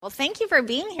Well, thank you for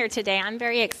being here today. I'm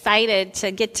very excited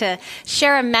to get to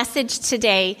share a message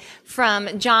today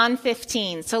from John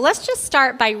 15. So let's just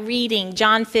start by reading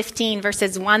John 15,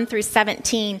 verses 1 through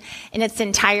 17 in its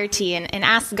entirety and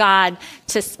ask God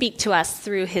to speak to us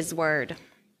through his word.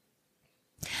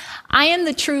 I am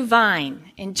the true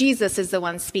vine, and Jesus is the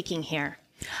one speaking here.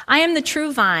 I am the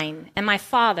true vine, and my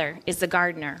Father is the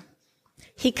gardener.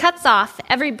 He cuts off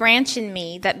every branch in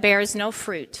me that bears no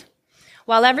fruit,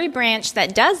 while every branch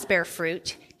that does bear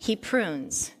fruit, he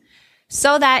prunes,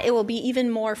 so that it will be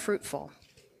even more fruitful.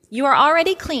 You are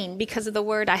already clean because of the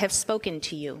word I have spoken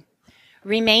to you.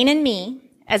 Remain in me,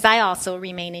 as I also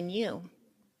remain in you.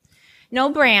 No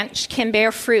branch can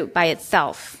bear fruit by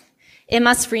itself. It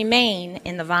must remain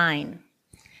in the vine.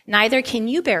 Neither can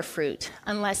you bear fruit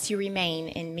unless you remain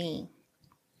in me.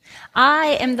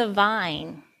 I am the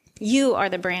vine. You are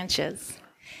the branches.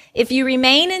 If you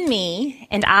remain in me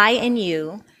and I in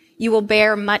you, you will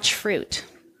bear much fruit.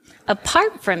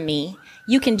 Apart from me,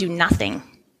 you can do nothing.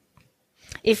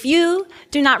 If you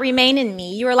do not remain in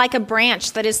me, you are like a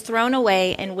branch that is thrown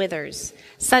away and withers.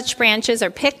 Such branches are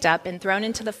picked up and thrown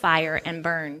into the fire and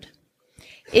burned.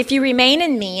 If you remain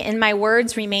in me and my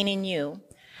words remain in you,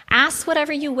 ask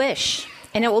whatever you wish,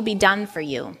 and it will be done for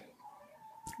you.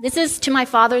 This is to my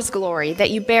Father's glory, that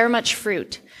you bear much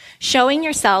fruit, showing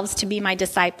yourselves to be my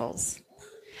disciples.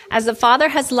 As the Father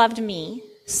has loved me,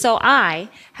 so I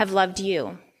have loved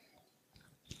you.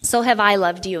 So have I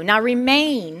loved you. Now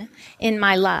remain in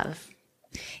my love.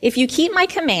 If you keep my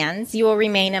commands, you will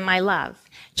remain in my love,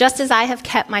 just as I have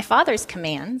kept my Father's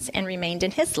commands and remained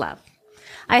in his love.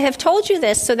 I have told you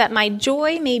this so that my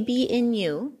joy may be in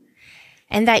you,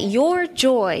 and that your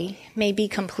joy may be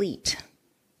complete.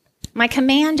 My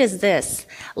command is this: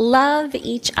 love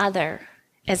each other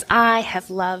as I have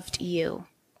loved you.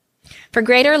 For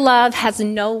greater love has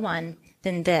no one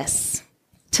than this,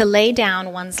 to lay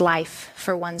down one's life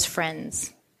for one's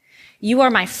friends. You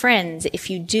are my friends if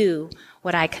you do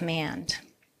what I command.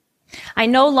 I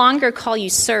no longer call you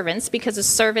servants, because a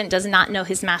servant does not know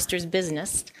his master's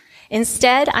business.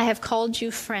 Instead, I have called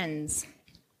you friends.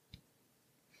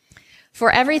 For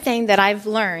everything that I've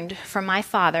learned from my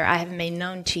Father, I have made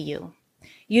known to you.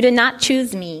 You did not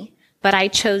choose me, but I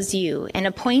chose you and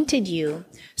appointed you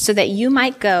so that you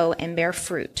might go and bear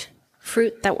fruit,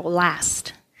 fruit that will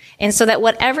last, and so that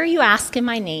whatever you ask in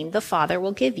my name, the Father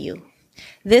will give you.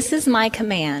 This is my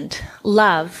command: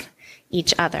 love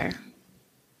each other.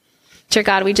 Dear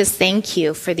God, we just thank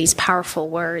you for these powerful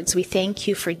words. We thank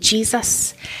you for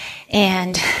Jesus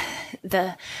and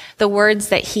the words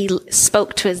that he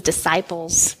spoke to his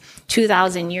disciples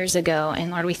 2,000 years ago. And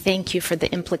Lord, we thank you for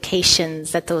the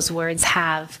implications that those words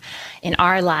have in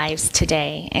our lives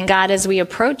today. And God, as we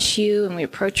approach you and we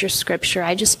approach your scripture,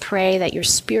 I just pray that your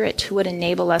Spirit would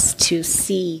enable us to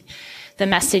see the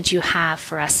message you have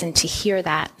for us and to hear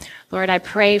that. Lord, I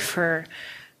pray for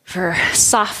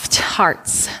soft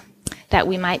hearts, that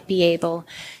we might be able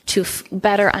to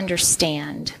better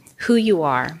understand who you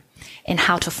are and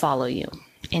how to follow you.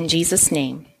 In Jesus'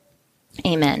 name,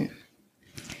 amen.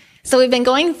 So we've been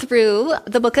going through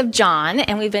the book of John,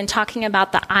 and we've been talking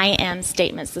about the I am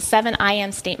statements, the 7 I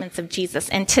am statements of Jesus.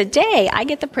 And today I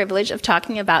get the privilege of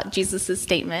talking about Jesus'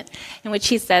 statement in which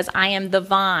he says, I am the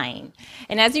vine.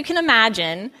 And as you can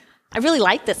imagine, I really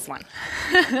like this one.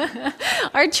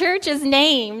 Our church is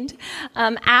named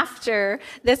after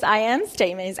this I am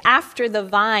statement. It's after the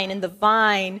vine, and the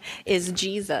vine is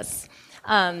Jesus.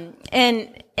 And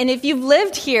if you've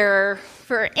lived here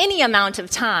for any amount of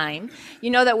time, you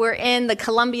know that we're in the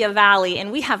Columbia Valley,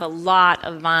 and we have a lot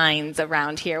of vines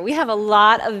around here. We have a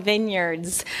lot of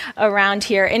vineyards around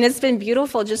here, and it's been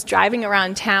beautiful just driving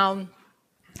around town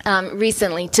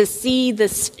recently to see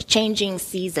this changing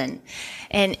season.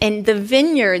 And the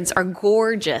vineyards are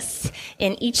gorgeous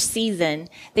in each season.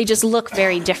 They just look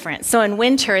very different. So in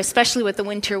winter, especially with the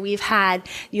winter we've had,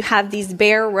 you have these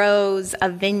bare rows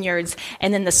of vineyards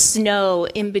and then the snow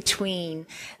in between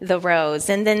the rows.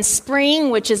 And then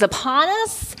spring, which is upon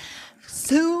us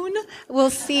soon, we'll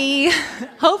see,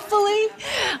 hopefully.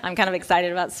 I'm kind of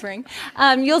excited about spring.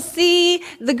 You'll see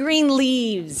the green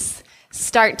leaves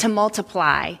start to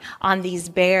multiply on these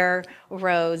bare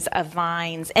rows of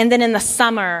vines. And then in the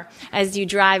summer, as you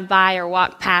drive by or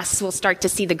walk past, we'll start to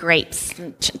see the grapes,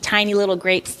 tiny little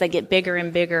grapes that get bigger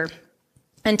and bigger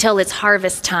until it's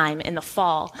harvest time in the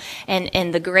fall.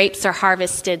 And the grapes are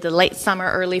harvested the late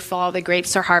summer, early fall. The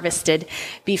grapes are harvested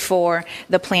before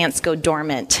the plants go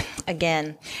dormant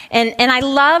again. And I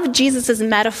love Jesus'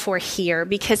 metaphor here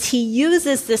because he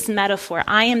uses this metaphor,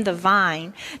 I am the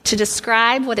vine, to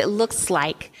describe what it looks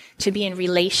like to be in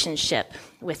relationship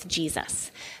with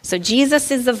Jesus. So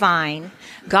Jesus is the vine,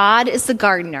 God is the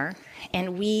gardener,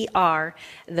 and we are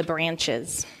the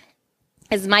branches.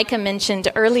 As Micah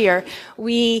mentioned earlier,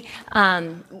 we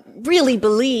really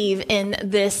believe in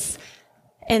this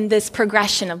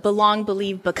progression of belong,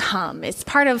 believe, become. It's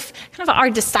part of kind of our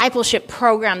discipleship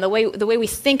program, the way we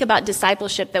think about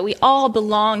discipleship, that we all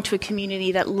belong to a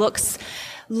community that looks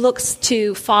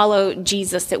to follow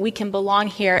Jesus, that we can belong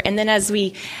here. And then as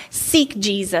we seek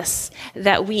Jesus,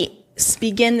 that we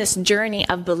begin this journey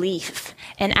of belief.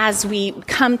 And as we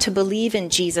come to believe in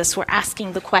Jesus, we're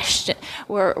asking the question,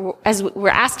 what does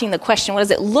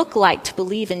it look like to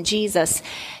believe in Jesus?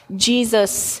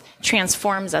 Jesus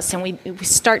transforms us, and we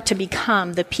start to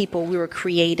become the people we were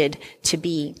created to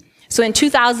be. So in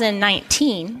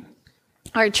 2019,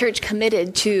 our church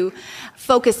committed to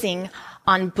focusing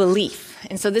on belief.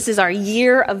 And so this is our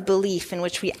year of belief, in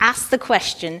which we ask the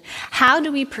question, how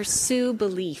do we pursue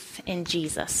belief in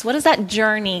Jesus? What does that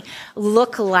journey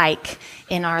look like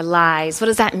in our lives? What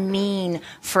does that mean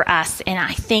for us? And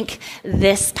I think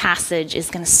this passage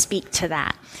is going to speak to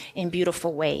that in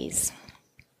beautiful ways.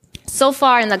 So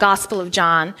far in the Gospel of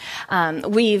John,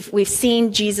 we've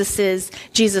seen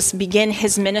Jesus begin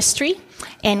his ministry,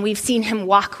 and we've seen him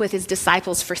walk with his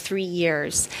disciples for 3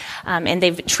 years. And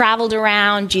they've traveled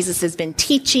around. Jesus has been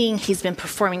teaching. He's been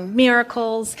performing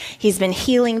miracles. He's been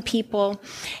healing people.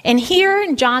 And here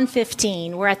in John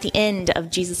 15, we're at the end of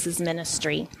Jesus'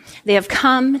 ministry. They have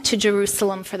come to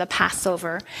Jerusalem for the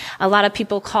Passover. A lot of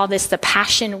people call this the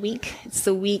Passion Week. It's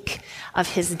the week of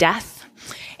his death.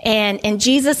 And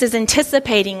Jesus is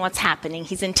anticipating what's happening.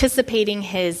 He's anticipating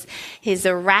his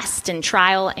arrest and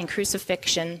trial and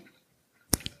crucifixion.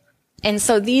 And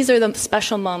so these are the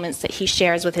special moments that he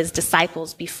shares with his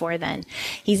disciples before then.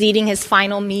 He's eating his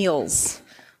final meals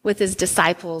with his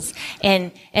disciples.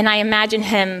 And I imagine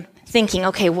him thinking,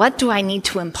 okay, what do I need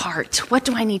to impart? What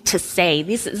do I need to say?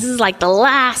 This is like the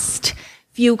last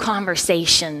few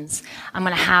conversations I'm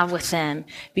going to have with them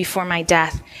before my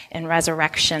death and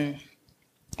resurrection.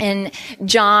 In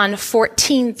John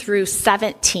 14 through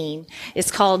 17 is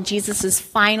called Jesus'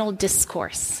 final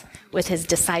discourse with his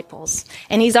disciples.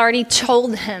 And he's already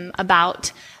told him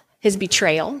about his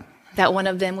betrayal, that one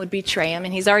of them would betray him.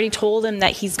 And he's already told them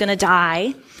that he's going to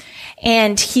die.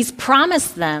 And he's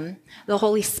promised them the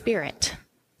Holy Spirit.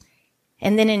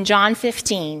 And then in John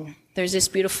 15, there's this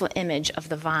beautiful image of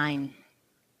the vine.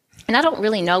 And I don't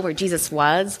really know where Jesus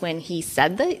was when he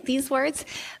said these words,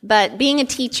 but being a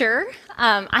teacher,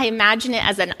 I imagine it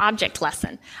as an object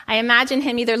lesson. I imagine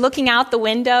him either looking out the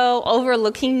window,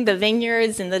 overlooking the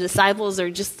vineyards, and the disciples are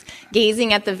just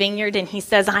gazing at the vineyard, and he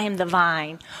says, I am the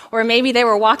vine. Or maybe they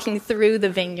were walking through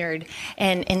the vineyard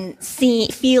and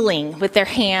feeling with their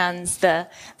hands the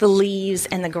leaves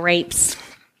and the grapes.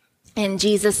 And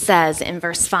Jesus says in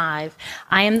verse 5,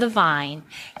 I am the vine,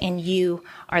 and you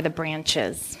are the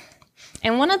branches.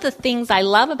 And one of the things I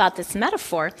love about this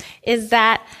metaphor is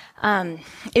that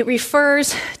it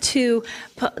refers to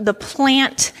the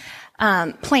plants,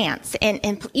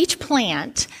 and each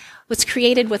plant was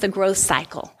created with a growth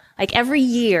cycle. Like every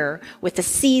year with the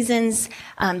seasons,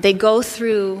 they go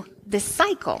through this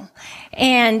cycle.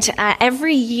 And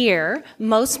every year,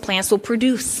 most plants will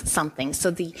produce something. So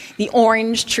the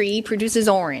orange tree produces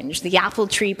orange, the apple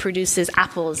tree produces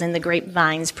apples, and the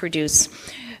grapevines produce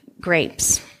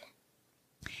grapes.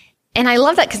 And I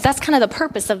love that because that's kind of the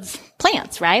purpose of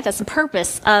plants, right? That's the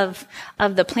purpose of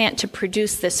the plant, to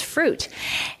produce this fruit.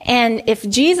 And if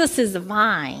Jesus is the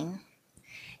vine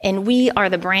and we are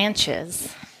the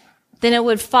branches, then it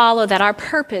would follow that our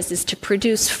purpose is to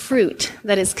produce fruit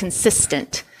that is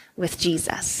consistent with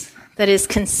Jesus, that is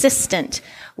consistent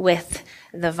with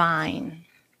the vine.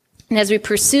 And as we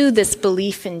pursue this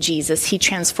belief in Jesus, he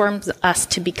transforms us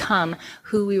to become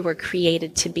who we were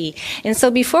created to be. And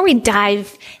so before we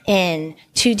dive in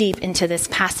too deep into this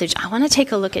passage, I want to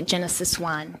take a look at Genesis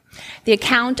 1, the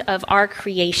account of our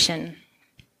creation.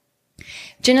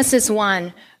 Genesis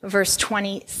 1, verse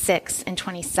 26 and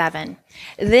 27.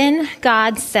 Then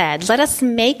God said, let us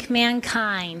make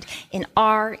mankind in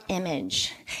our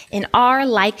image, in our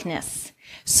likeness.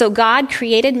 So God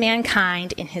created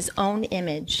mankind in his own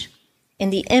image. In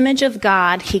the image of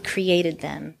God, he created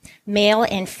them. Male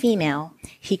and female,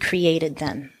 he created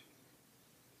them.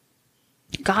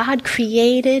 God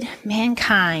created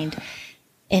mankind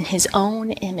in his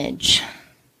own image.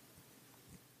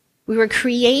 We were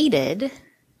created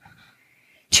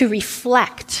to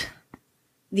reflect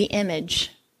the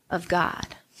image of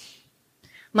God.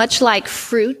 Much like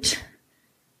fruit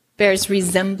bears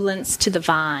resemblance to the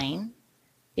vine,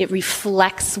 it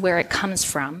reflects where it comes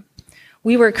from.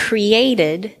 We were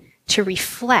created to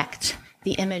reflect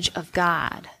the image of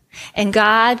God. And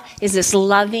God is this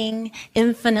loving,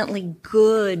 infinitely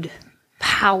good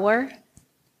power.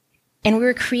 And we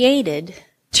were created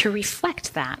to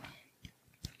reflect that.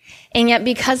 And yet,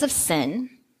 because of sin,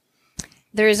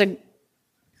 there is a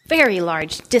very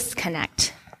large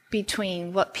disconnect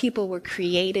between what people were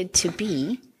created to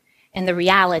be and the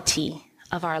reality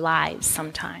of our lives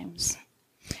sometimes,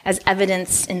 as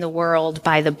evidenced in the world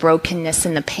by the brokenness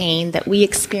and the pain that we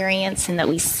experience and that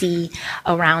we see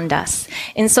around us.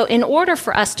 And so in order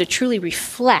for us to truly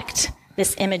reflect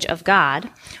this image of God,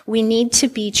 we need to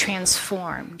be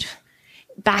transformed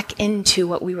back into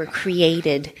what we were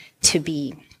created to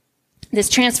be. This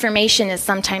transformation is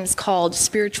sometimes called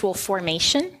spiritual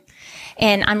formation.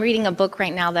 And I'm reading a book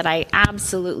right now that I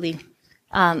absolutely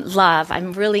love.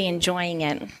 I'm really enjoying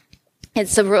it.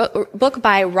 It's a book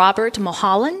by Robert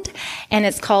Mulholland, and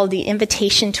it's called The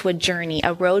Invitation to a Journey,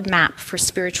 a roadmap for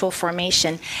spiritual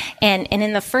formation. And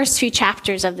in the first few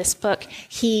chapters of this book,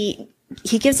 he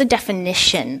gives a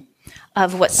definition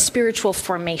of what spiritual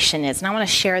formation is. And I want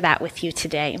to share that with you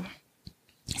today.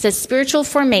 It says, spiritual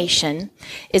formation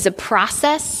is a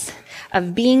process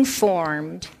of being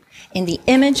formed in the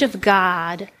image of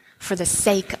God for the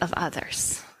sake of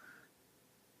others.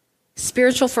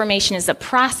 Spiritual formation is a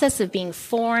process of being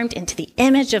formed into the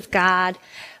image of God,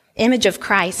 image of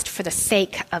Christ for the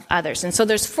sake of others. And so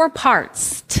there's 4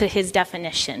 parts to his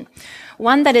definition.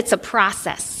 One, that it's a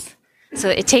process. So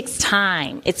it takes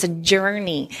time. It's a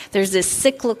journey. There's this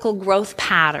cyclical growth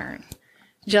pattern,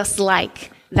 just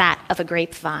like that of a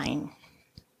grapevine.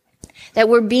 That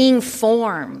we're being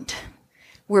formed.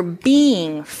 We're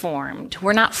being formed.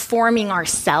 We're not forming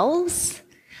ourselves.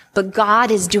 But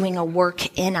God is doing a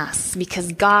work in us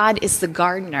because God is the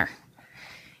gardener.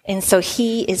 And so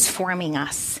he is forming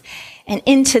us and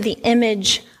into the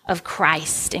image of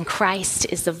Christ. And Christ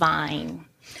is the vine.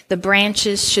 The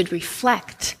branches should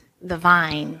reflect the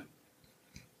vine.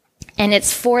 And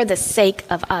it's for the sake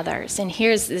of others. And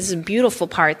this is a beautiful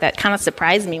part that kind of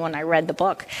surprised me when I read the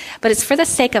book. But it's for the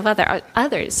sake of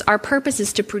others. Our purpose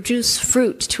is to produce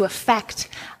fruit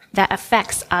that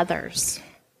affects others.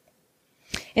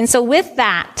 And so with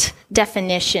that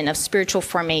definition of spiritual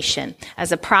formation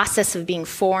as a process of being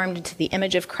formed into the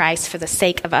image of Christ for the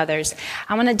sake of others,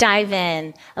 I want to dive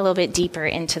in a little bit deeper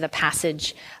into the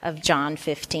passage of John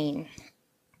 15.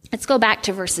 Let's go back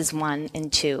to verses 1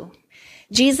 and 2.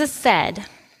 Jesus said,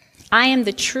 "I am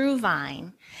the true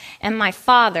vine, and my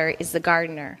Father is the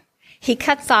gardener. He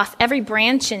cuts off every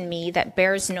branch in me that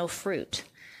bears no fruit,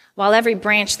 while every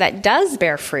branch that does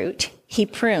bear fruit, he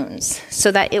prunes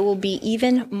so that it will be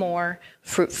even more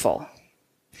fruitful."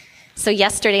 So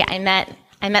yesterday I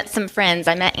met some friends.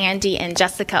 I met Andy and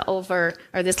Jessica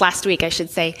this last week, I should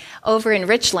say, over in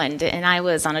Richland. And I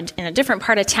was in a different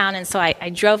part of town. And so I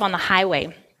drove on the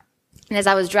highway. And as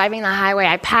I was driving the highway,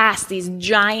 I passed these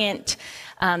giant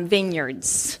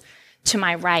vineyards to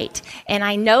my right. And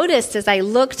I noticed as I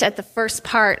looked at the first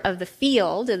part of the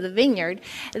field, of the vineyard,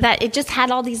 that it just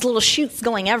had all these little shoots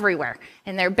going everywhere.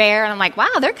 And they're bare. And I'm like, wow,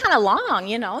 they're kind of long,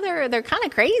 they're kind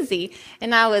of crazy.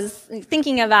 And I was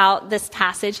thinking about this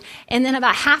passage. And then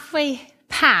about halfway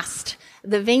past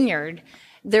the vineyard,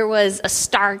 there was a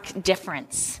stark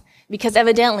difference. Because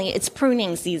evidently it's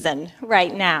pruning season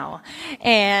right now.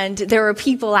 And there were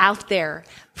people out there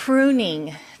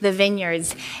pruning the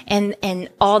vineyards and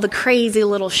all the crazy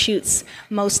little shoots,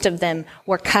 most of them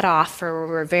were cut off or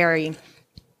were very,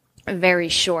 very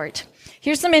short.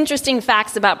 Here's some interesting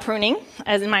facts about pruning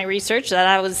as in my research that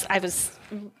I was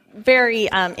very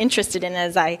interested in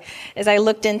as I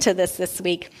looked into this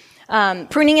week.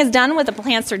 Pruning is done when the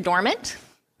plants are dormant,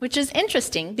 which is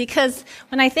interesting because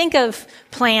when I think of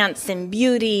plants and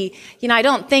beauty, I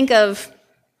don't think of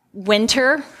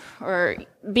winter or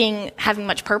having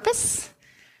much purpose.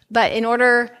 But in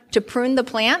order to prune the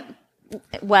plant,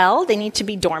 they need to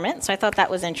be dormant. So I thought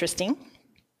that was interesting.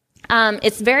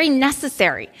 It's very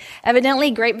necessary.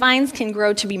 Evidently, grapevines can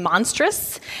grow to be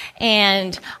monstrous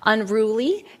and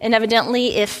unruly. And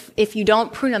evidently, if you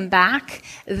don't prune them back,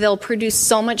 they'll produce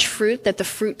so much fruit that the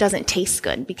fruit doesn't taste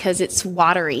good because it's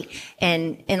watery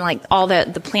and like all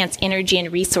the plant's energy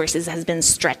and resources has been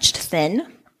stretched thin.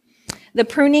 The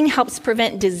pruning helps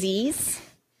prevent disease.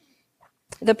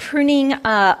 The pruning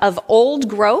of old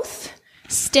growth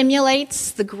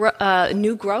stimulates the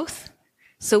new growth.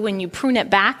 So when you prune it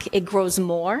back, it grows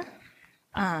more.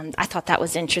 I thought that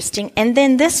was interesting. And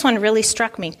then this one really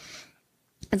struck me.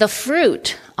 The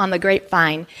fruit on the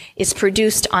grapevine is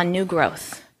produced on new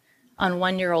growth, on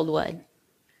 1-year-old wood.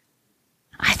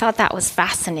 I thought that was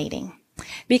fascinating.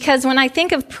 Because when I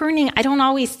think of pruning, I don't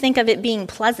always think of it being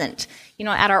pleasant. You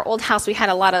know, at our old house, we had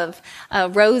a lot of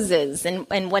roses, and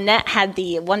Lynette had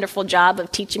the wonderful job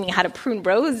of teaching me how to prune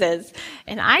roses,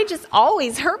 and I just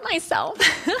always hurt myself.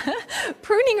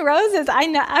 Pruning roses,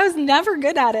 I was never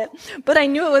good at it, but I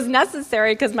knew it was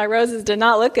necessary because my roses did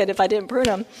not look good if I didn't prune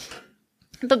them.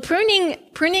 But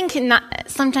pruning can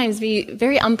sometimes be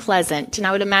very unpleasant, and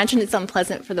I would imagine it's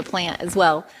unpleasant for the plant as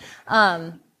well.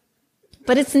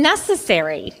 But it's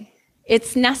necessary.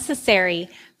 It's necessary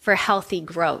for healthy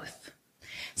growth.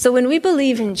 So when we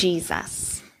believe in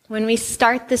Jesus, when we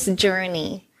start this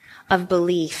journey of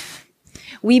belief,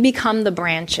 we become the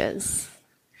branches,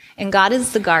 and God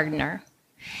is the gardener,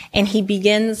 and he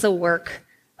begins the work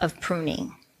of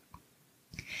pruning.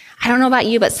 I don't know about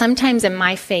you, but sometimes in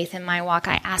my faith, in my walk,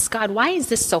 I ask God, why is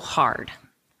this so hard?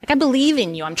 Like, I believe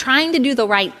in you. I'm trying to do the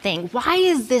right thing. Why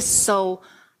is this so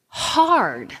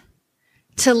hard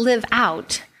to live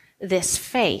out this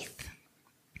faith?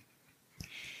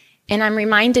 And I'm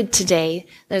reminded today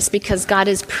that it's because God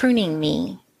is pruning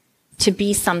me to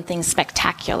be something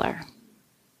spectacular.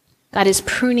 God is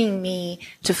pruning me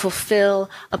to fulfill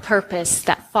a purpose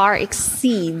that far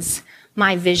exceeds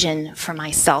my vision for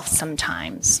myself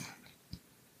sometimes.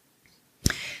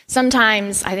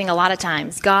 Sometimes, I think a lot of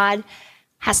times, God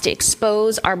has to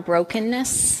expose our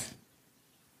brokenness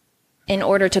in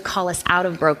order to call us out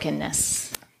of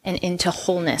brokenness and into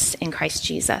wholeness in Christ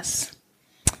Jesus.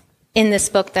 In this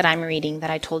book that I'm reading, that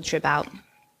I told you about,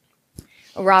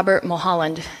 Robert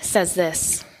Mulholland says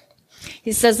this.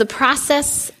 He says, the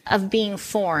process of being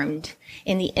formed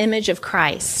in the image of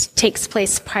Christ takes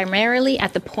place primarily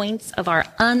at the points of our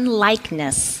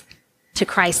unlikeness to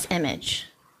Christ's image.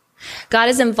 God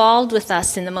is involved with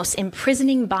us in the most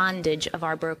imprisoning bondage of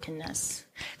our brokenness.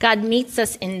 God meets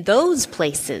us in those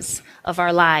places of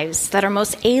our lives that are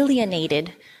most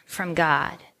alienated from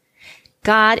God.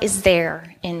 God is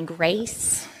there in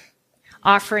grace,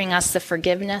 offering us the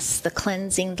forgiveness, the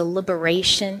cleansing, the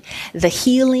liberation, the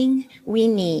healing we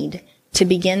need to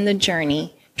begin the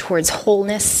journey towards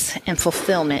wholeness and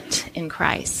fulfillment in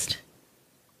Christ.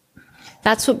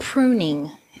 That's what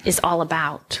pruning is all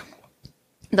about.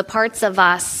 The parts of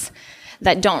us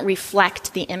that don't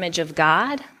reflect the image of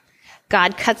God,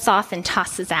 God cuts off and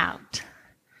tosses out.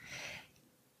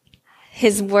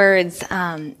 His words,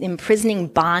 imprisoning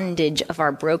bondage of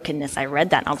our brokenness. I read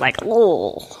that and I was like,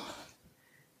 oh,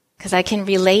 because I can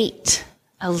relate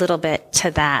a little bit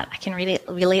to that. I can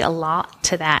relate a lot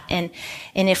to that. And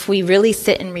if we really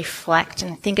sit and reflect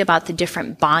and think about the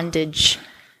different bondage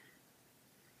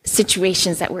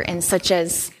situations that we're in, such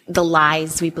as the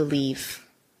lies we believe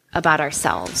about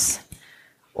ourselves,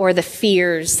 or the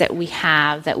fears that we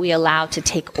have that we allow to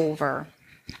take over,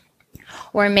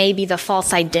 or maybe the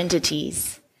false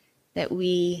identities that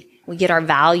we get our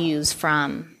values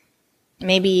from.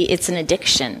 Maybe it's an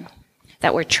addiction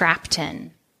that we're trapped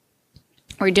in.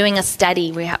 We're doing a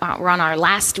study. We're on our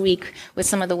last week with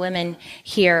some of the women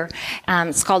here.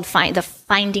 It's called the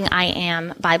Finding I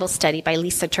Am Bible Study by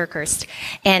Lisa TerKeurst.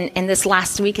 And this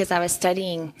last week as I was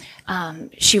studying,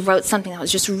 she wrote something that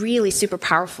was just really super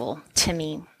powerful to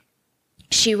me.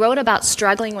 She wrote about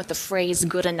struggling with the phrase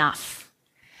good enough.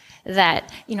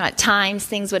 That, at times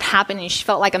things would happen and she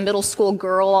felt like a middle school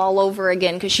girl all over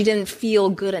again because she didn't feel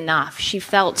good enough. She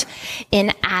felt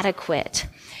inadequate.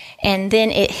 And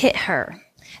then it hit her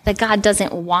that God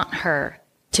doesn't want her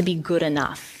to be good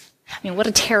enough. I mean, what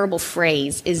a terrible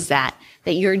phrase is that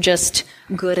you're just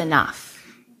good enough.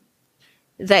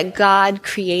 That God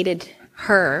created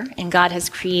her and God has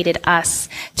created us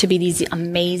to be these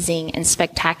amazing and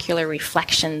spectacular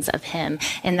reflections of Him,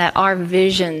 and that our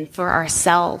vision for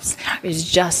ourselves is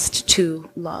just too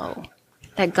low.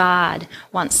 That God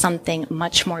wants something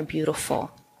much more beautiful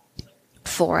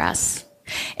for us.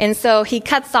 And so He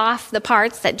cuts off the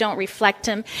parts that don't reflect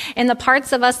Him, and the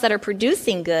parts of us that are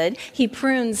producing good, He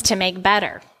prunes to make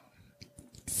better.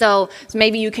 So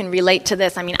maybe you can relate to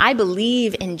this. I mean, I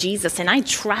believe in Jesus and I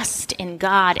trust in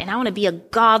God and I want to be a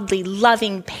godly,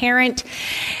 loving parent.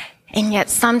 And yet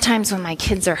sometimes when my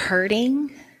kids are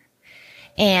hurting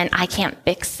and I can't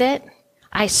fix it,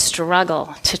 I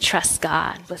struggle to trust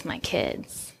God with my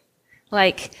kids.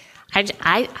 Like,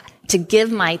 to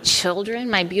give my children,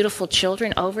 my beautiful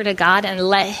children, over to God and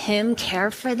let Him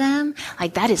care for them,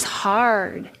 like, that is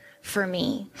hard for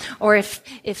me. Or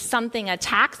if something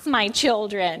attacks my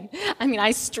children, I mean, I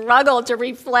struggle to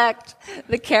reflect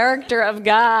the character of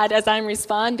God as I'm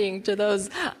responding to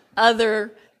those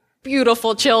other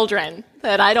beautiful children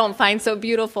that I don't find so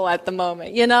beautiful at the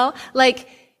moment, Like,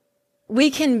 we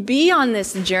can be on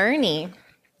this journey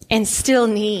and still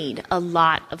need a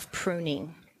lot of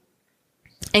pruning.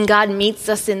 And God meets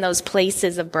us in those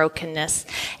places of brokenness,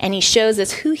 and he shows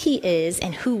us who he is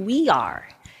and who we are.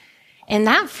 And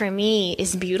that for me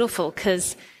is beautiful,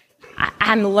 because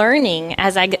I'm learning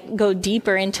as I go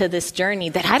deeper into this journey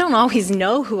that I don't always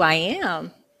know who I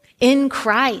am in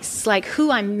Christ, like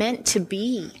who I'm meant to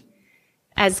be.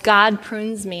 As God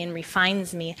prunes me and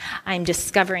refines me, I'm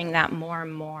discovering that more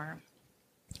and more.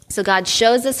 So God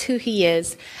shows us who he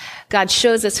is. God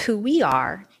shows us who we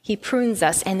are. He prunes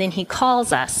us, and then he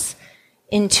calls us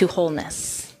into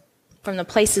wholeness. From the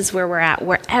places where we're at,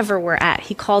 wherever we're at,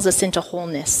 he calls us into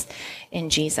wholeness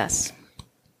in Jesus.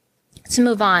 Let's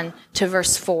move on to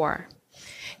verse 4.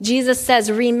 Jesus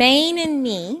says, "Remain in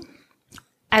me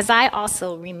as I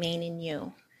also remain in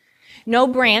you. No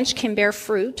branch can bear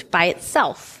fruit by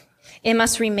itself. It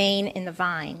must remain in the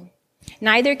vine.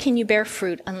 Neither can you bear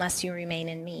fruit unless you remain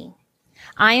in me.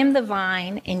 I am the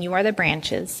vine and you are the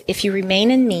branches. If you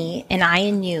remain in me and I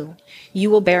in you, you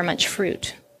will bear much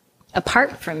fruit.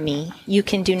 Apart from me, you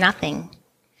can do nothing.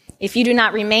 If you do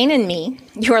not remain in me,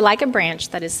 you are like a branch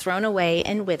that is thrown away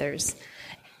and withers.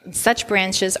 And such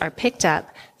branches are picked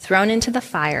up, thrown into the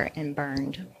fire, and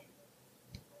burned."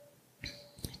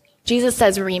 Jesus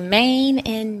says, "Remain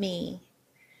in me."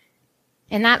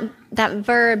 And that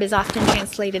verb is often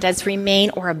translated as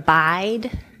remain or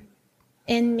abide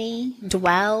in me,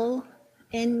 dwell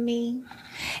in me.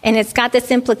 And it's got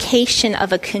this implication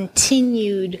of a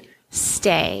continued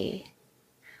stay,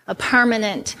 a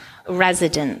permanent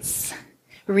residence.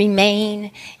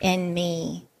 Remain in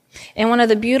me. And one of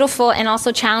the beautiful and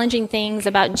also challenging things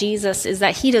about Jesus is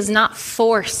that he does not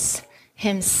force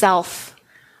himself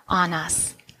on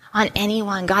us, on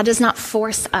anyone. God does not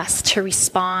force us to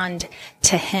respond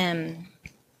to him.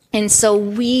 And so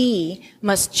we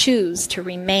must choose to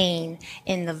remain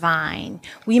in the vine.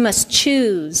 We must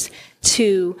choose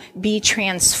to be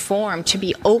transformed, to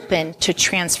be open to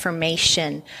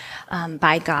transformation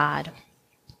by God.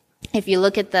 If you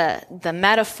look at the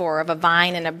metaphor of a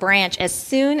vine and a branch, as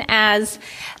soon as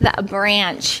the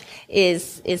branch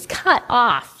is cut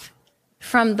off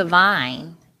from the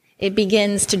vine, it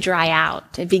begins to dry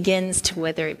out. It begins to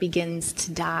wither. It begins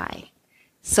to die.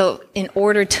 So in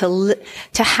order to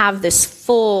have this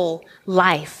full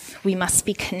life, we must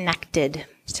be connected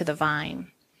to the vine.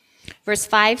 Verse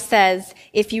 5 says,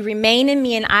 "If you remain in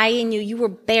me and I in you, you will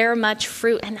bear much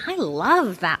fruit." And I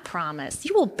love that promise.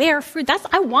 You will bear fruit.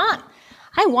 I want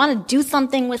to do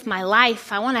something with my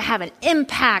life. I want to have an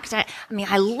impact.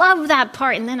 I love that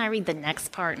part. And then I read the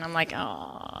next part and I'm like, oh,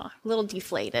 a little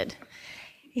deflated.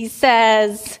 He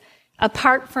says,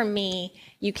 "Apart from me,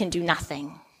 you can do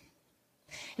nothing."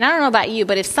 And I don't know about you,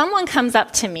 but if someone comes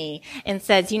up to me and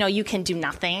says, you can do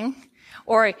nothing,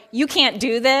 or you can't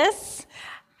do this,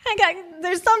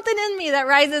 there's something in me that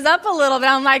rises up a little bit.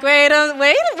 I'm like, wait a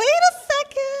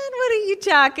second. What are you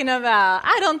talking about?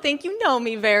 I don't think you know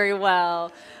me very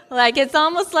well. Like, it's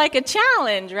almost like a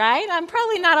challenge, right? I'm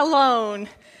probably not alone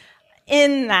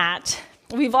in that.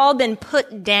 We've all been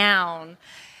put down,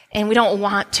 and we don't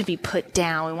want to be put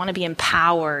down. We want to be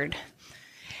empowered.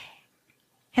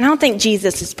 And I don't think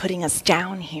Jesus is putting us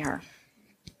down here.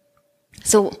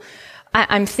 So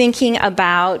I'm thinking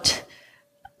about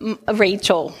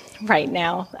Rachel right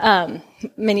now.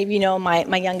 Many of you know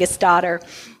my youngest daughter.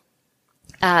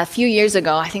 A few years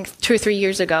ago, I think 2 or 3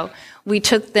 years ago, we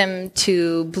took them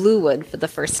to Bluewood for the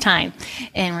first time.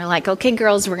 And we're like, okay,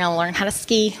 girls, we're going to learn how to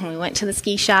ski. And we went to the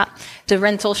ski shop, the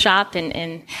rental shop,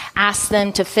 and asked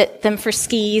them to fit them for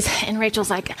skis. And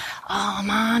Rachel's like, oh,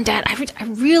 Mom, Dad, I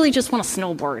really just want to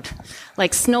snowboard.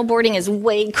 Like, snowboarding is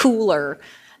way cooler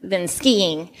than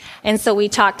skiing. And so we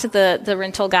talked to the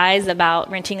rental guys about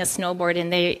renting a snowboard,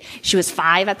 and she was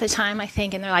 5 at the time, I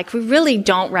think, and they're like, we really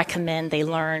don't recommend they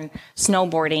learn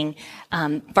snowboarding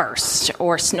first,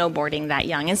 or snowboarding that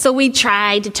young. And so we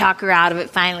tried to talk her out of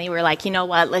it. Finally, we're like, you know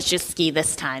what, let's just ski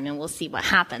this time and we'll see what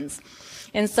happens.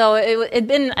 And so it'd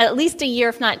been at least a year,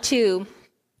 if not 2,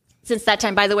 since that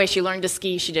time. By the way, she learned to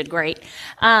ski. She did great.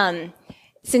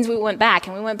 Since we went back,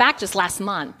 and we went back just last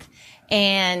month.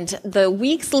 And the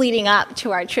weeks leading up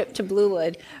to our trip to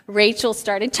Bluewood, Rachel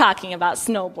started talking about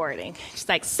snowboarding. She's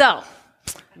like, so,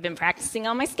 I've been practicing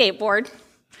on my skateboard.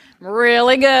 I'm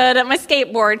really good at my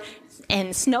skateboard.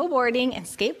 And snowboarding and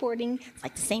skateboarding, it's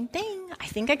like the same thing. I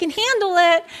think I can handle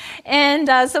it.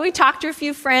 And so we talked to a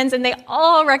few friends, and they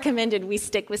all recommended we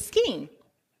stick with skiing.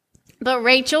 But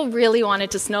Rachel really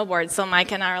wanted to snowboard, so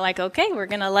Mike and I are like, okay, we're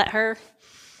going to let her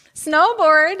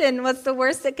snowboard, and what's the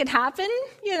worst that could happen?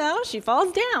 She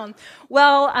falls down.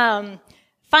 Well,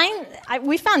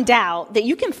 we found out that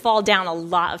you can fall down a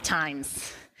lot of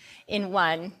times in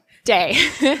one day.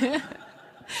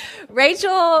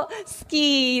 Rachel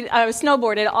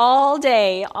snowboarded all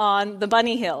day on the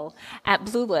Bunny Hill at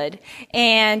Bluewood,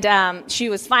 and she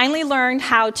was finally learned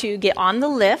how to get on the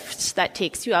lift that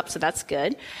takes you up, so that's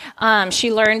good.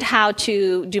 She learned how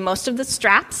to do most of the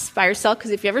straps by herself,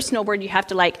 because if you ever snowboard, you have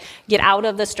to get out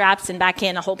of the straps and back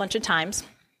in a whole bunch of times.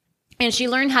 And she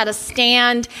learned how to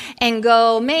stand and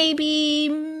go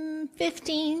maybe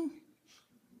 15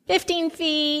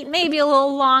 feet, maybe a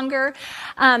little longer.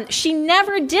 She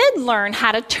never did learn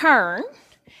how to turn,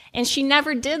 and she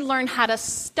never did learn how to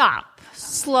stop,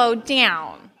 slow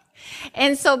down.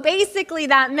 And so basically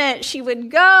that meant she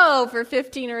would go for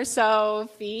 15 or so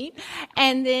feet,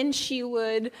 and then she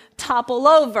would topple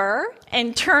over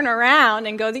and turn around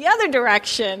and go the other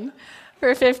direction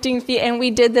for 15 feet. And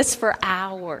we did this for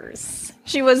hours.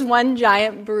 She was one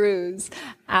giant bruise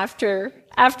after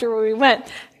we went.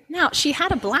 Now, she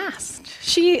had a blast.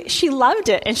 She loved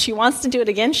it, and she wants to do it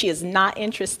again. She is not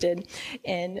interested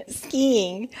in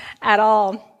skiing at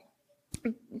all.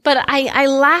 But I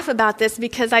laugh about this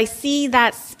because I see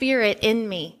that spirit in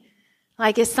me.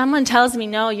 Like, if someone tells me,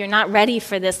 no, you're not ready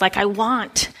for this, I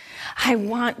want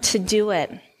to do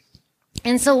it.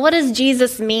 And so what does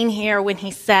Jesus mean here when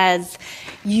he says,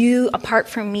 apart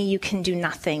from me, you can do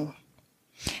nothing?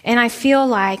 And I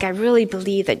really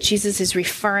believe that Jesus is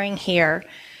referring here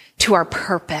to our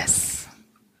purpose.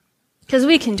 Because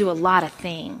we can do a lot of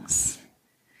things.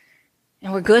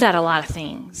 And we're good at a lot of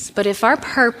things. But if our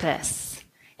purpose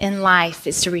in life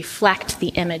is to reflect the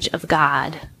image of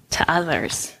God to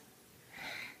others,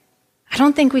 I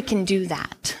don't think we can do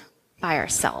that by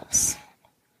ourselves.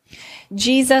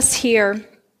 Jesus here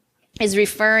is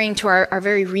referring to our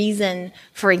very reason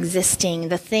for existing,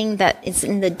 the thing that is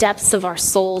in the depths of our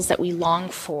souls that we long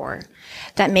for,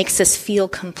 that makes us feel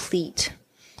complete.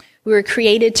 We were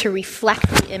created to reflect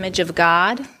the image of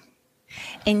God,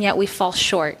 and yet we fall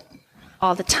short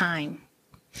all the time.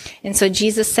 And so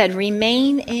Jesus said,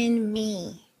 remain in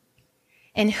me.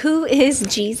 And who is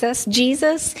Jesus?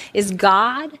 Jesus is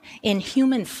God in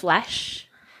human flesh.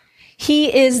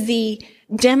 He is the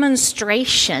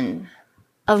demonstration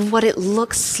of what it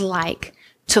looks like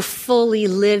to fully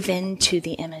live into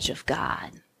the image of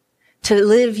God, to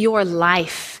live your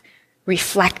life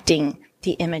reflecting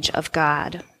the image of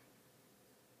God.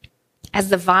 As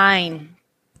the vine,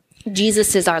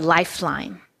 Jesus is our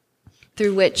lifeline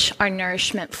through which our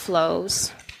nourishment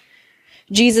flows.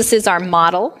 Jesus is our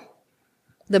model.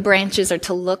 The branches are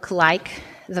to look like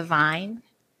the vine.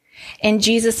 And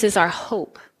Jesus is our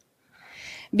hope,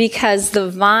 because the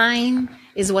vine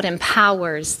is what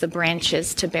empowers the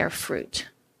branches to bear fruit.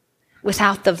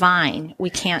 Without the vine, we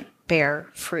can't bear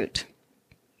fruit.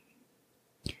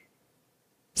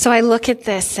 So I look at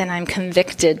this and I'm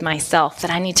convicted myself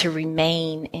that I need to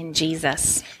remain in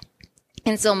Jesus.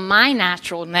 And so my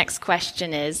natural next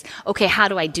question is, okay, how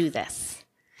do I do this?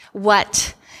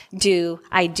 What do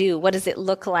I do? What does it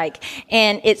look like?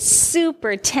 And it's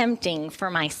super tempting for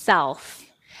myself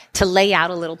to lay out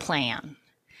a little plan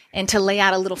and to lay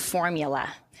out a little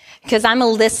formula. Because I'm a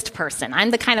list person.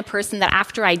 I'm the kind of person that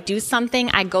after I do something,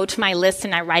 I go to my list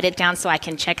and I write it down so I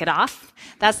can check it off.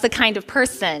 That's the kind of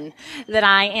person that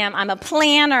I am. I'm a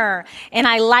planner, and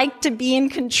I like to be in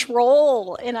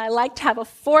control, and I like to have a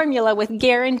formula with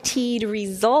guaranteed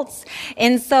results.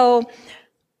 And so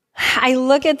I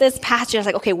look at this passage, I was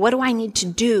like, okay, what do I need to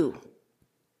do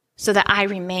so that I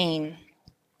remain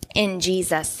in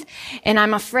Jesus? And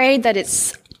I'm afraid that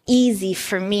it's easy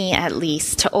for me, at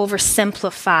least, to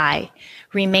oversimplify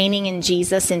remaining in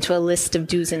Jesus into a list of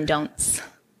do's and don'ts.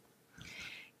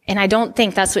 And I don't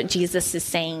think that's what Jesus is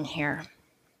saying here.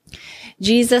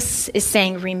 Jesus is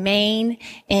saying, remain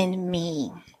in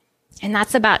me. And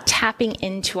that's about tapping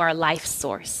into our life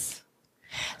source.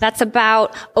 That's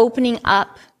about opening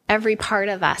up every part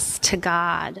of us to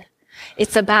God.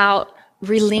 It's about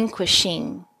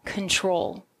relinquishing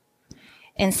control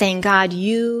and saying, God,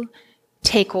 you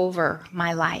take over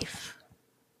my life.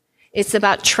 It's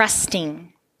about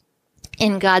trusting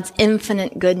in God's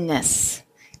infinite goodness,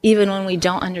 even when we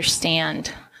don't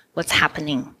understand what's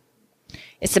happening.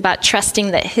 It's about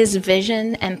trusting that his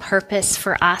vision and purpose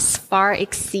for us far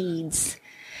exceeds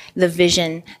the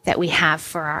vision that we have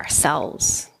for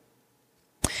ourselves.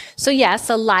 So yes,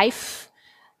 a life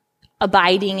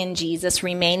abiding in Jesus,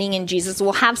 remaining in Jesus,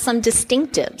 will have some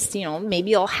distinctives.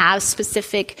 Maybe you'll have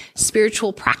specific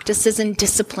spiritual practices and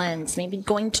disciplines, maybe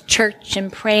going to church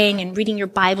and praying and reading your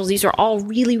Bibles. These are all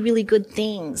really, really good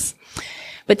things.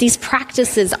 But these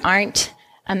practices aren't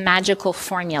a magical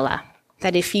formula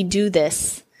that if you do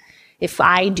this, if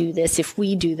I do this, if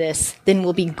we do this, then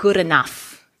we'll be good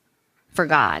enough for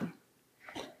God.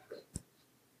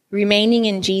 Remaining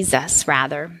in Jesus,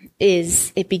 rather,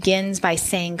 it begins by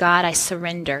saying, God, I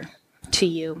surrender to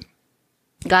you.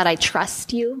 God, I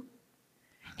trust you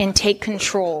and take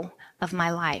control of my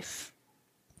life.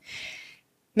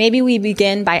 Maybe we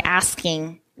begin by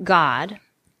asking God,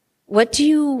 what do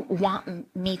you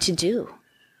want me to do?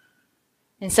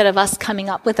 Instead of us coming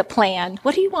up with a plan,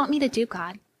 what do you want me to do,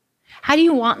 God? How do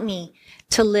you want me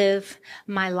to live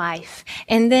my life?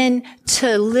 And then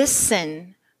to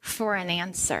listen for an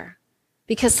answer.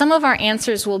 Because some of our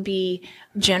answers will be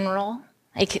general,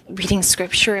 like reading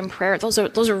scripture and prayer. Those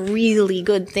are really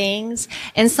good things.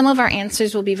 And some of our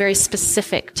answers will be very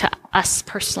specific to us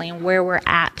personally and where we're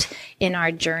at in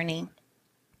our journey.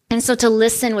 And so to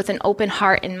listen with an open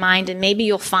heart and mind, and maybe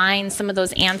you'll find some of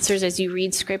those answers as you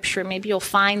read scripture. Maybe you'll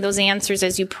find those answers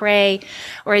as you pray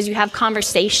or as you have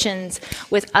conversations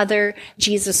with other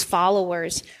Jesus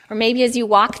followers. Or maybe as you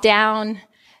walk down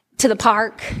to the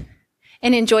park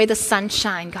and enjoy the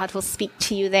sunshine, God will speak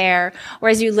to you there. Or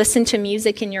as you listen to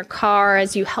music in your car,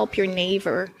 as you help your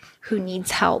neighbor who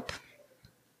needs help.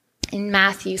 In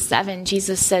Matthew 7,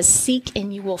 Jesus says, seek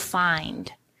and you will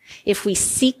find. If we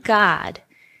seek God,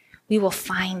 we will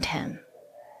find him.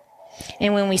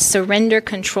 And when we surrender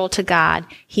control to God,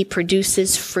 he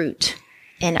produces fruit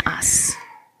in us.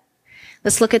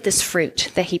 Let's look at this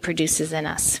fruit that he produces in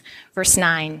us. Verse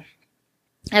 9.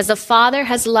 As the Father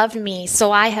has loved me,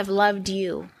 so I have loved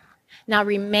you. Now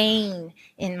remain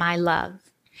in my love.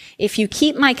 If you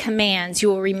keep my commands, you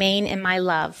will remain in my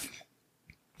love,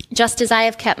 just as I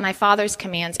have kept my Father's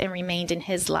commands and remained in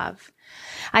his love.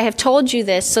 I have told you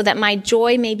this so that my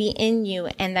joy may be in you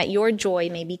and that your joy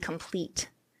may be complete.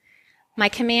 My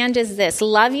command is this: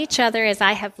 love each other as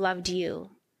I have loved you.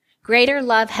 Greater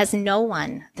love has no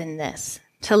one than this,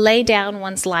 to lay down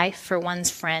one's life for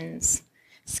one's friends.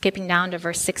 Skipping down to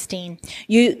verse 16.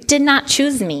 You did not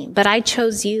choose me, but I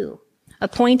chose you,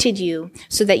 appointed you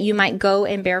so that you might go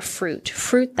and bear fruit,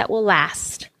 fruit that will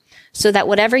last, so that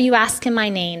whatever you ask in my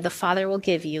name, the Father will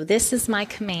give you. This is my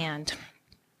command.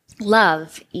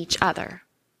 Love each other.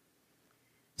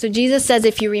 So Jesus says,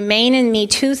 if you remain in me,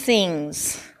 two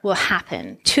things will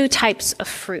happen, two types of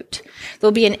fruit.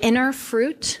 There'll be an inner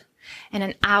fruit and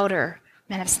an outer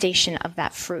manifestation of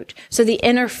that fruit. So the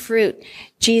inner fruit,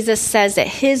 Jesus says that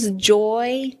his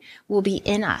joy will be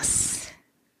in us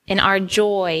and our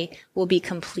joy will be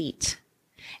complete.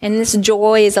 And this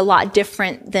joy is a lot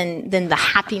different than the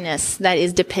happiness that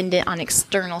is dependent on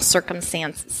external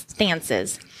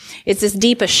circumstances. It's this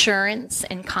deep assurance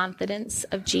and confidence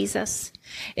of Jesus.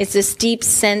 It's this deep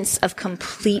sense of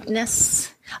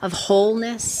completeness, of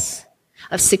wholeness,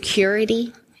 of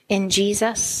security in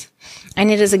Jesus.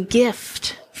 And it is a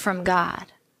gift from God.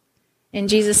 And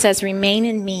Jesus says, remain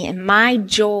in me and my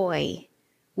joy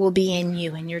will be in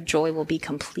you and your joy will be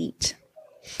complete.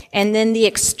 And then the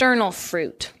external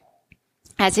fruit,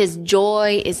 as his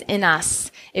joy is in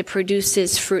us, it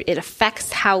produces fruit. It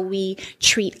affects how we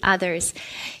treat others.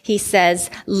 He says,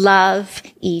 love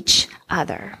each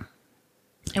other.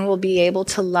 And we'll be able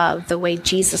to love the way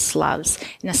Jesus loves,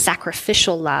 in a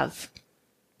sacrificial love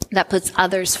that puts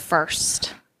others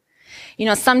first. You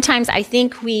know, sometimes I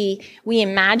think we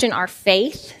imagine our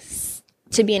faith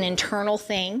to be an internal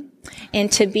thing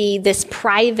and to be this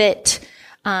private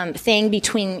thing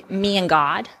between me and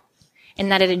God,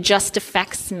 and that it just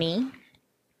affects me.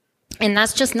 And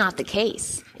that's just not the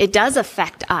case. It does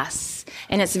affect us,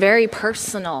 and it's very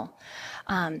personal.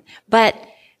 But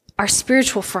our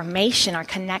spiritual formation, our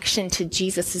connection to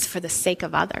Jesus is for the sake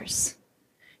of others.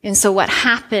 And so what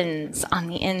happens on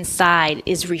the inside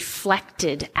is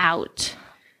reflected out.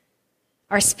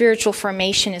 Our spiritual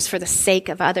formation is for the sake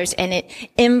of others, and it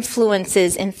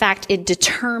influences, in fact, it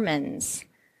determines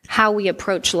how we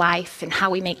approach life and how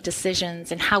we make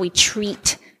decisions and how we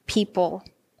treat people.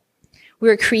 We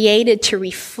were created to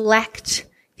reflect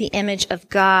the image of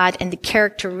God, and the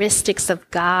characteristics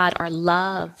of God are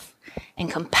love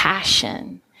and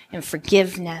compassion and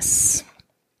forgiveness.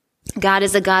 God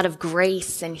is a God of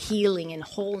grace and healing and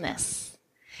wholeness.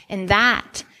 And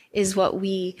that is what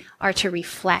we are to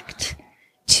reflect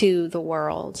to the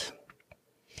world.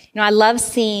 You know, I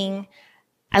love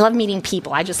meeting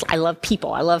people. I love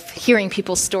people. I love hearing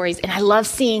people's stories. And I love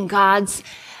seeing God's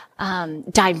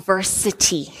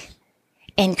diversity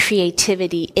and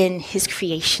creativity in his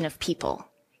creation of people.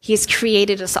 He has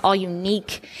created us all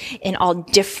unique and all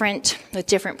different, with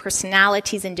different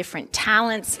personalities and different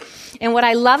talents. And what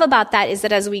I love about that is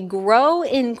that as we grow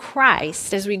in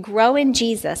Christ, as we grow in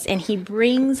Jesus, and he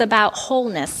brings about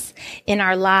wholeness in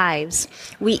our lives,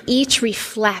 we each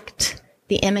reflect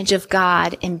the image of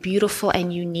God in beautiful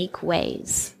and unique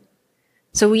ways.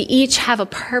 So we each have a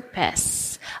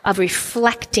purpose, of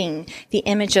reflecting the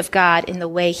image of God in the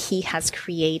way he has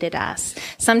created us.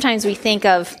 Sometimes we think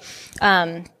of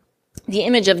the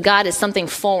image of God as something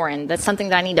foreign. That's something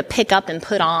that I need to pick up and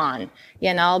put on,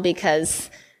 because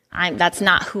that's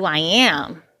not who I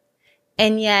am.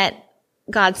 And yet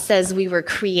God says we were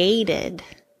created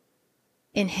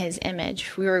in his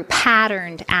image. We were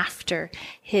patterned after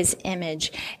his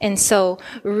image. And so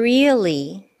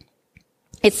really,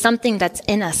 it's something that's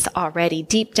in us already,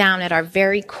 deep down at our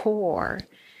very core.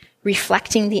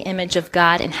 Reflecting the image of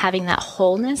God and having that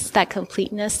wholeness, that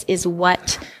completeness is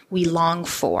what we long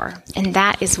for. And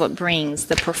that is what brings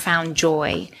the profound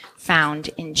joy found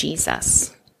in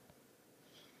Jesus.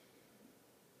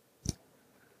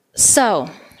 So,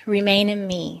 remain in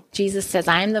me. Jesus says,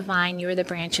 I am the vine, you are the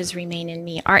branches, remain in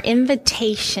me. Our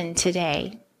invitation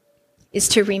today is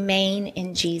to remain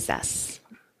in Jesus,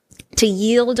 to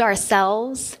yield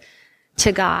ourselves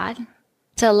to God,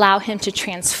 to allow him to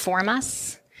transform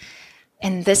us.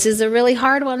 And this is a really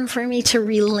hard one for me, to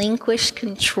relinquish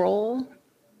control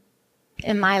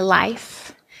in my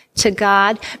life to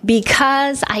God,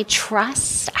 because I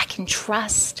can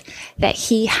trust that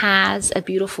he has a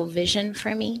beautiful vision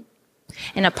for me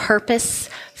and a purpose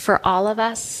for all of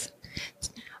us.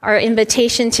 Our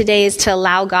invitation today is to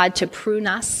allow God to prune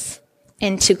us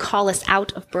and to call us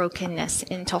out of brokenness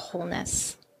into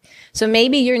wholeness. So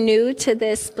maybe you're new to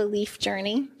this belief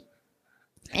journey.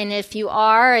 And if you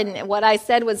are, and what I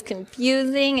said was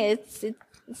confusing, it's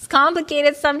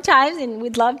complicated sometimes, and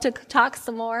we'd love to talk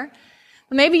some more.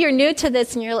 But maybe you're new to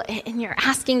this, and you're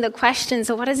asking the question,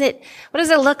 so what does it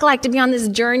look like to be on this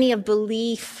journey of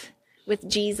belief with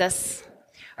Jesus?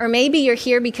 Or maybe you're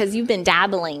here because you've been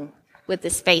dabbling with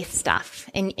this faith stuff,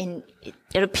 and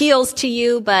it appeals to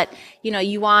you, but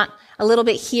you want a little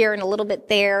bit here and a little bit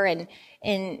there, and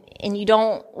you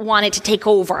don't want it to take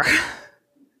over.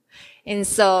 And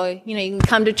so, you can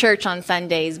come to church on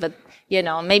Sundays, but,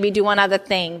 maybe do one other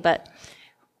thing, but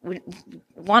we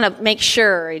want to make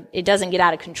sure it doesn't get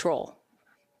out of control,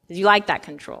 because you like that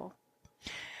control.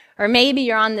 Or maybe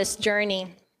you're on this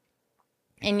journey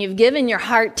and you've given your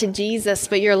heart to Jesus,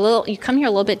 but you come here a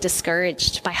little bit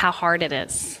discouraged by how hard it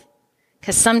is.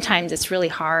 Because sometimes it's really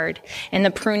hard, and the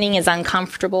pruning is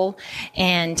uncomfortable,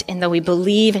 and though we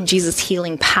believe in Jesus'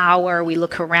 healing power, we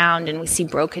look around and we see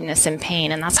brokenness and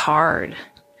pain, and that's hard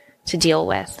to deal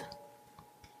with.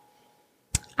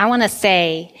 I want to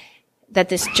say that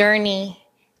this journey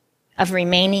of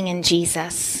remaining in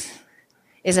Jesus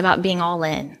is about being all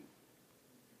in,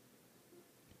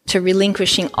 to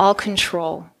relinquishing all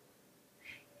control,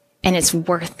 and it's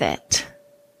worth it.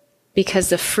 Because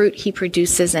the fruit he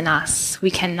produces in us,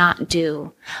 we cannot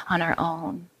do on our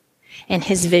own. And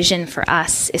his vision for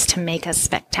us is to make us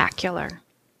spectacular.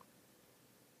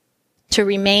 To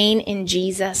remain in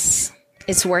Jesus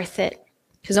is worth it,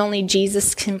 because only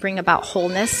Jesus can bring about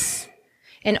wholeness,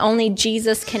 and only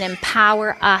Jesus can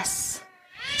empower us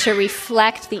to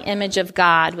reflect the image of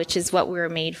God, which is what we were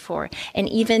made for. And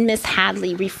even Miss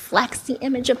Hadley reflects the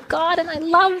image of God, and I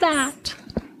love that.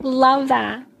 Love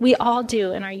that. We all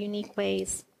do in our unique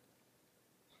ways.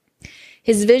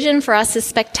 His vision for us is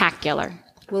spectacular.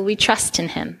 Will we trust in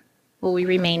him? Will we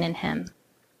remain in him?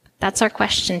 That's our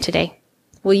question today.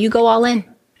 Will you go all in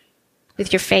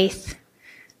with your faith?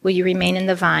 Will you remain in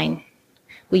the vine?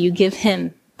 Will you give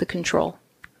him the control?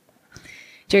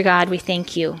 Dear God, we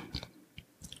thank you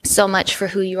so much for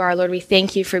who you are, Lord. We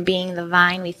thank you for being the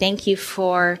vine. We thank you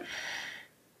for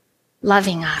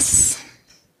loving us.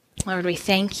 Lord, we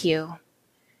thank you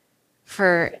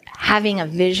for having a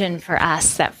vision for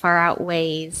us that far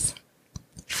outweighs,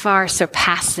 far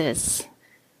surpasses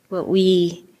what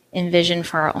we envision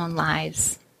for our own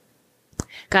lives.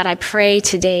 God, I pray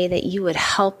today that you would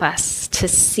help us to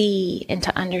see and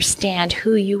to understand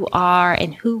who you are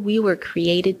and who we were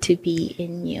created to be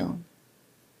in you.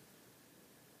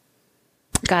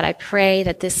 God, I pray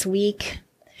that this week,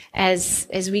 as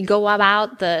we go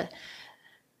about the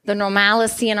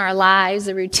normalcy in our lives,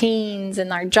 the routines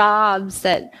and our jobs,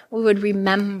 that we would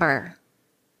remember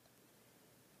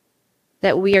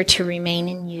that we are to remain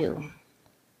in you.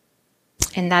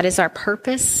 And that is our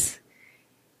purpose,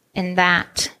 and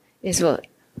that is what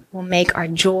will make our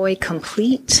joy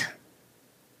complete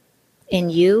in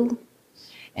you.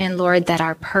 And Lord, that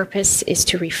our purpose is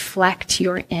to reflect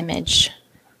your image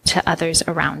to others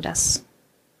around us.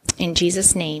 In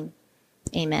Jesus' name,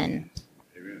 amen.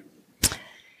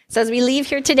 So as we leave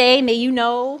here today, may you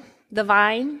know the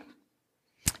vine.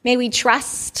 May we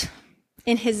trust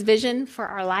in his vision for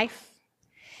our life.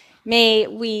 May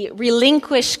we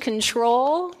relinquish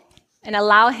control and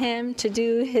allow him to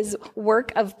do his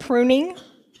work of pruning.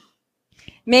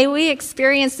 May we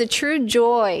experience the true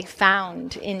joy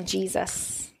found in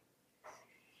Jesus.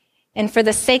 And for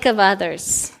the sake of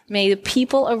others, may the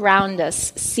people around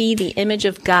us see the image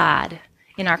of God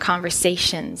in our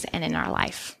conversations and in our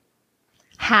life.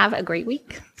 Have a great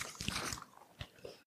week.